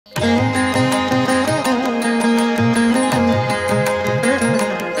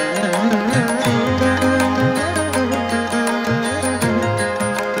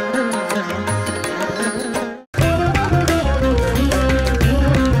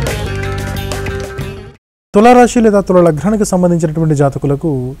తులారాశి లేదా తుల లగ్నానికి సంబంధించినటువంటి జాతకులకు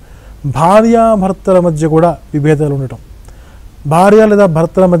భార్యాభర్తల మధ్య కూడా విభేదాలు ఉండటం, భార్య లేదా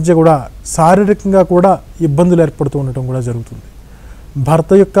భర్తల మధ్య కూడా శారీరకంగా కూడా ఇబ్బందులు ఏర్పడుతూ ఉండటం కూడా జరుగుతుంది.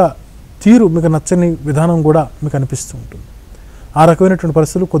 భర్త యొక్క తీరు మీకు నచ్చని విధానం కూడా మీకు అనిపిస్తూ ఉంటుంది. ఆ రకమైనటువంటి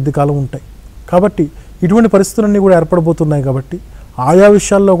పరిస్థితులు కొద్ది కాలం ఉంటాయి. కాబట్టి ఇటువంటి పరిస్థితులన్నీ కూడా ఏర్పడబోతున్నాయి. కాబట్టి ఆయా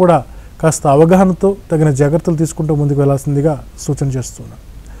విషయాల్లో కూడా కాస్త అవగాహనతో తగిన జాగ్రత్తలు తీసుకుంటూ ముందుకు వెళ్లాల్సిందిగా సూచన చేస్తున్నాను.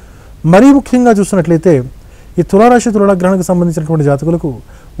 మరీ ముఖ్యంగా చూసినట్లయితే ఈ తులారాశి తులగ్రహానికి సంబంధించినటువంటి జాతకులకు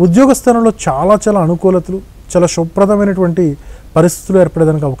ఉద్యోగ స్థానంలో చాలా అనుకూలతలు, చాలా శుభ్రదమైనటువంటి పరిస్థితులు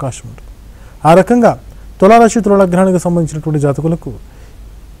ఏర్పడేదానికి అవకాశం ఉంటుంది. ఆ రకంగా తులారాశి తులగ్రహానికి సంబంధించినటువంటి జాతకులకు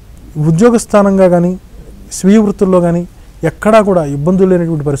ఉద్యోగ స్థానంగా కానీ స్వీయ వృత్తుల్లో కానీ ఎక్కడా కూడా ఇబ్బందులు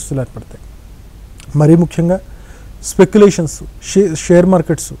లేనటువంటి పరిస్థితులు ఏర్పడతాయి. మరీ ముఖ్యంగా స్పెక్యులేషన్స్, షేర్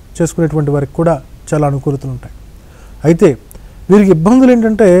మార్కెట్స్ చేసుకునేటువంటి వారికి కూడా చాలా అనుకూలతలు ఉంటాయి. అయితే వీరికి ఇబ్బందులు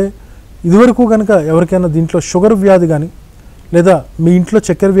ఏంటంటే ఇదివరకు కనుక ఎవరికైనా దీంట్లో షుగర్ వ్యాధి కానీ లేదా మీ ఇంట్లో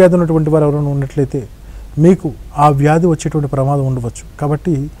చక్కెర వ్యాధి ఉన్నటువంటి వారు ఎవరైనా ఉన్నట్లయితే మీకు ఆ వ్యాధి వచ్చేటువంటి ప్రమాదం ఉండవచ్చు.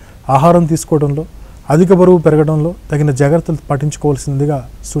 కాబట్టి ఆహారం తీసుకోవడంలో, అధిక బరువు పెరగడంలో తగిన జాగ్రత్తలు పాటించుకోవాల్సిందిగా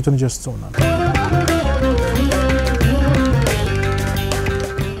సూచన చేస్తూ ఉన్నాను.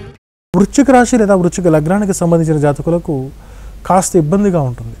 వృశ్చిక రాశి లేదా వృశ్చిక లగ్నానికి సంబంధించిన జాతకులకు కాస్త ఇబ్బందిగా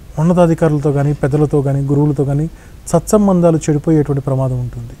ఉంటుంది. ఉన్నతాధికారులతో కానీ, పెద్దలతో కానీ, గురువులతో కానీ సత్సంబంధాలు చెడిపోయేటువంటి ప్రమాదం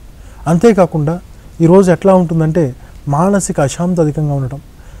ఉంటుంది. అంతేకాకుండా ఈరోజు ఎట్లా ఉంటుందంటే మానసిక అశాంతి అధికంగా ఉండటం,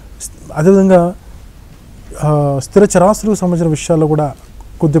 అదేవిధంగా స్థిర చరాస్తులకు సంబంధించిన విషయాల్లో కూడా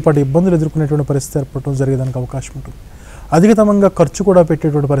కొద్దిపాటి ఇబ్బందులు ఎదుర్కొనేటువంటి పరిస్థితి ఏర్పడటం జరిగేదానికి అవకాశం ఉంటుంది. అధికతమంగా ఖర్చు కూడా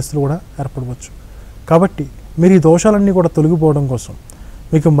పెట్టేటువంటి పరిస్థితులు కూడా ఏర్పడవచ్చు. కాబట్టి మీరు ఈ దోషాలన్నీ కూడా తొలగిపోవడం కోసం,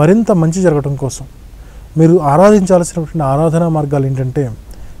 మీకు మరింత మంచి జరగడం కోసం మీరు ఆరాధించాల్సినటువంటి ఆరాధనా మార్గాలు ఏంటంటే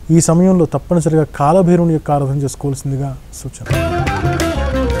ఈ సమయంలో తప్పనిసరిగా కాలభైరవుని యొక్క ఆరాధన చేసుకోవాల్సిందిగా సూచన.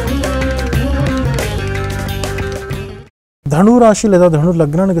 ధనురాశి లేదా ధను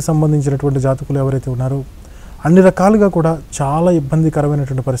లగ్నానికి సంబంధించినటువంటి జాతకులు ఎవరైతే ఉన్నారో అన్ని రకాలుగా కూడా చాలా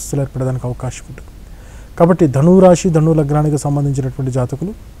ఇబ్బందికరమైనటువంటి పరిస్థితులు ఏర్పడడానికి అవకాశం ఉంటుంది. కాబట్టి ధనురాశి ధను లగ్నానికి సంబంధించినటువంటి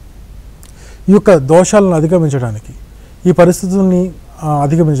జాతకులు ఈ యొక్క దోషాలను అధిగమించడానికి, ఈ పరిస్థితుల్ని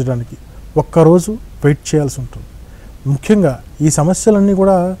అధిగమించడానికి ఒక్కరోజు వెయిట్ చేయాల్సి ఉంటుంది. ముఖ్యంగా ఈ సమస్యలన్నీ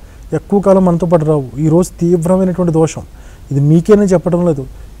కూడా ఎక్కువ కాలం మనతో పాటు రావు. ఈరోజు తీవ్రమైనటువంటి దోషం, ఇది మీకేనే చెప్పడం లేదు.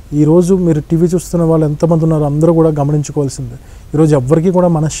 ఈరోజు మీరు టీవీ చూస్తున్న వాళ్ళు ఎంతమంది ఉన్నారో అందరూ కూడా గమనించుకోవాల్సిందే. ఈరోజు ఎవరికి కూడా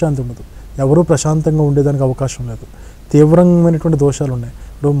మనశ్శాంతి ఉండదు, ఎవరూ ప్రశాంతంగా ఉండేదానికి అవకాశం లేదు. తీవ్రమైనటువంటి దోషాలు ఉన్నాయి.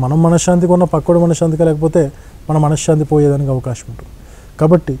 ఇప్పుడు మనం మనశ్శాంతిగా ఉన్న పక్కడు మనశ్శాంతిగా లేకపోతే మన మనశ్శాంతి పోయేదానికి అవకాశం ఉంటుంది.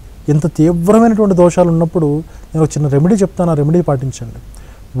 కాబట్టి ఇంత తీవ్రమైనటువంటి దోషాలు ఉన్నప్పుడు నేను ఒక చిన్న రెమెడీ చెప్తాను, ఆ రెమెడీ పాటించండి.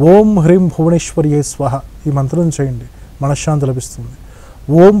 ఓం హ్రీం భువనేశ్వర్యే స్వహ ఈ మంత్రం చేయండి, మనశ్శాంతి లభిస్తుంది.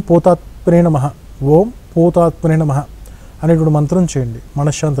 ఓం పోతాత్మనే నమః, ఓం పోతాత్మనే నమః అనేటువంటి మంత్రం చేయండి,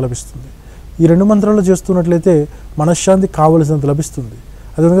 మనశ్శాంతి లభిస్తుంది. ఈ రెండు మంత్రాలు చేస్తున్నట్లయితే మనశ్శాంతి కావలసినంత లభిస్తుంది.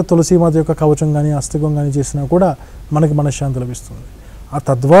 అదేవిధంగా తులసీమాత యొక్క కవచం కానీ అస్తకం కానీ చేసినా కూడా మనకి మనశ్శాంతి లభిస్తుంది. ఆ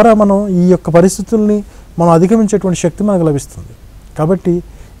తద్వారా మనం ఈ యొక్క పరిస్థితుల్ని మనం అధిగమించేటువంటి శక్తి మనకు లభిస్తుంది. కాబట్టి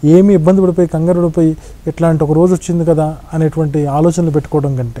ఏమి ఇబ్బంది పడిపోయి కంగారు పడిపోయి ఇట్లాంటి ఒక రోజు వచ్చింది కదా అనేటువంటి ఆలోచనలు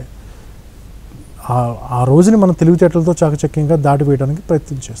పెట్టుకోవడం కంటే ఆ రోజుని మనం తెలివితేటలతో చాకచక్యంగా దాటివేయడానికి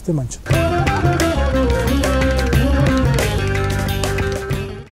ప్రయత్నం చేస్తే మంచిది.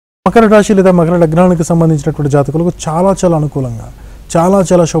 మకర రాశి లేదా మకర లగ్నానికి సంబంధించినటువంటి జాతకులకు చాలా అనుకూలంగా,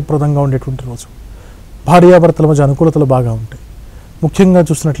 చాలా శుభప్రదంగా ఉండేటువంటి రోజు. భార్యాభర్తల మధ్య అనుకూలతలు బాగా ఉంటాయి. ముఖ్యంగా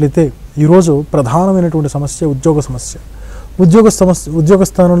చూసినట్లయితే ఈరోజు ప్రధానమైనటువంటి సమస్య ఉద్యోగ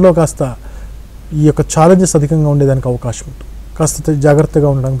స్థానంలో కాస్త ఈ యొక్క ఛాలెంజెస్ అధికంగా ఉండేదానికి అవకాశం ఉంటుంది. కాస్త జాగ్రత్తగా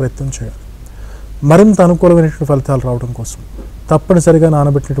ఉండడానికి ప్రయత్నం చేయాలి. మరింత అనుకూలమైనటువంటి ఫలితాలు రావడం కోసం తప్పనిసరిగా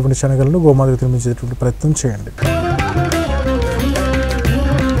నానబెట్టినటువంటి శనగలను గోమాతకు తినిపించేటువంటి ప్రయత్నం చేయండి.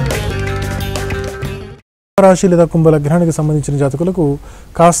 రాశి లేదా కుంభ లగ్నానికి సంబంధించిన జాతకులకు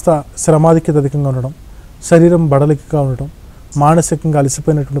కాస్త శ్రమాధిక్యత అధికంగా ఉండడం, శరీరం బడలికగా ఉండటం, మానసికంగా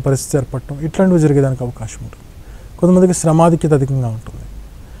అలసిపోయినటువంటి పరిస్థితి ఏర్పడటం ఇట్లాంటివి జరిగేదానికి అవకాశం ఉంటుంది. కొంతమందికి శ్రమాధిక్యత అధికంగా ఉంటుంది.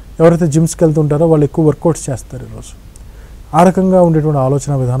 ఎవరైతే జిమ్స్కి వెళ్తుంటారో వాళ్ళు ఎక్కువ వర్కౌట్స్ చేస్తారు ఈరోజు. ఆ రకంగా ఉండేటువంటి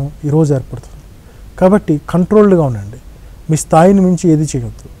ఆలోచన విధానం ఈరోజు ఏర్పడుతుంది. కాబట్టి కంట్రోల్డ్గా ఉండండి, మీ స్థాయిని మించి ఏది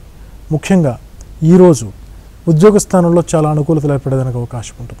చేయవద్దు. ముఖ్యంగా ఈరోజు ఉద్యోగ స్థానంలో చాలా అనుకూలతలు ఏర్పడేదానికి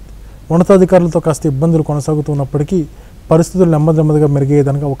అవకాశం ఉంటుంది. ఉన్నతాధికారులతో కాస్త ఇబ్బందులు కొనసాగుతున్నప్పటికీ పరిస్థితులు నెమ్మదిగా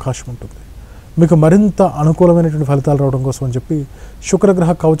మెరుగయ్యేదానికి అవకాశం ఉంటుంది. మీకు మరింత అనుకూలమైనటువంటి ఫలితాలు రావడం కోసం అని చెప్పి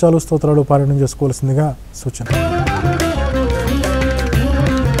శుక్రగ్రహ కవచాలు స్తోత్రాలు పారాయణం చేసుకోవాల్సిందిగా సూచన.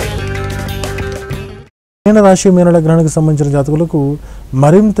 మీన రాశి మీన లగ్నానికి సంబంధించిన జాతకులకు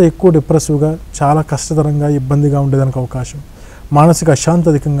మరింత ఎక్కువ డిప్రెసివ్గా, చాలా కష్టతరంగా, ఇబ్బందిగా ఉండేదానికి అవకాశం, మానసిక అశాంతి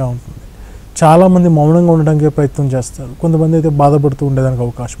అధికంగా ఉంటుంది. చాలామంది మౌనంగా ఉండడానికి ప్రయత్నం చేస్తారు, కొంతమంది అయితే బాధపడుతూ ఉండేదానికి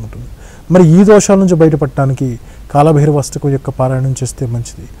అవకాశం ఉంటుంది. మరి ఈ దోషాల నుంచి బయటపడటానికి కాలభైరవాష్టకం యొక్క పారాయణం చేస్తే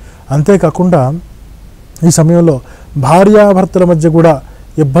మంచిది. అంతేకాకుండా ఈ సమయంలో భార్యాభర్తల మధ్య కూడా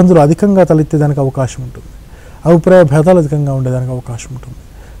ఇబ్బందులు అధికంగా తలెత్తేదానికి అవకాశం ఉంటుంది, అభిప్రాయ భేదాలు అధికంగా ఉండేదానికి అవకాశం ఉంటుంది.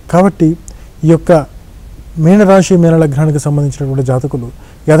 కాబట్టి ఈ యొక్క మీనరాశి మీన లగ్నానికి సంబంధించినటువంటి జాతకులు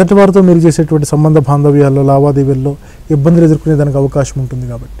ఎదటి వారితో మీరు చేసేటువంటి సంబంధ బాంధవ్యాల్లో లావాదేవీల్లో ఇబ్బందులు ఎదుర్కొనేదానికి అవకాశం ఉంటుంది.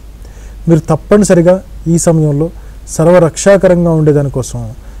 కాబట్టి మీరు తప్పనిసరిగా ఈ సమయంలో సర్వరక్షాకరంగా ఉండేదానికోసం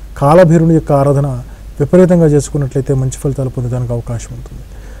కాలభైరుని యొక్క ఆరాధన విపరీతంగా చేసుకున్నట్లయితే మంచి ఫలితాలు పొందడానికి అవకాశం ఉంటుంది.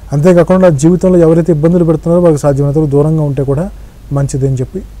 అంతేకాకుండా జీవితంలో ఎవరైతే ఇబ్బందులు పెడుతున్నారో వాళ్ళకి సాధ్యమైనంత దూరంగా ఉంటే కూడా మంచిదని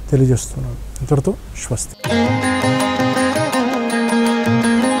చెప్పి తెలియజేస్తున్నాను. ఇంతటితో స్వస్తి.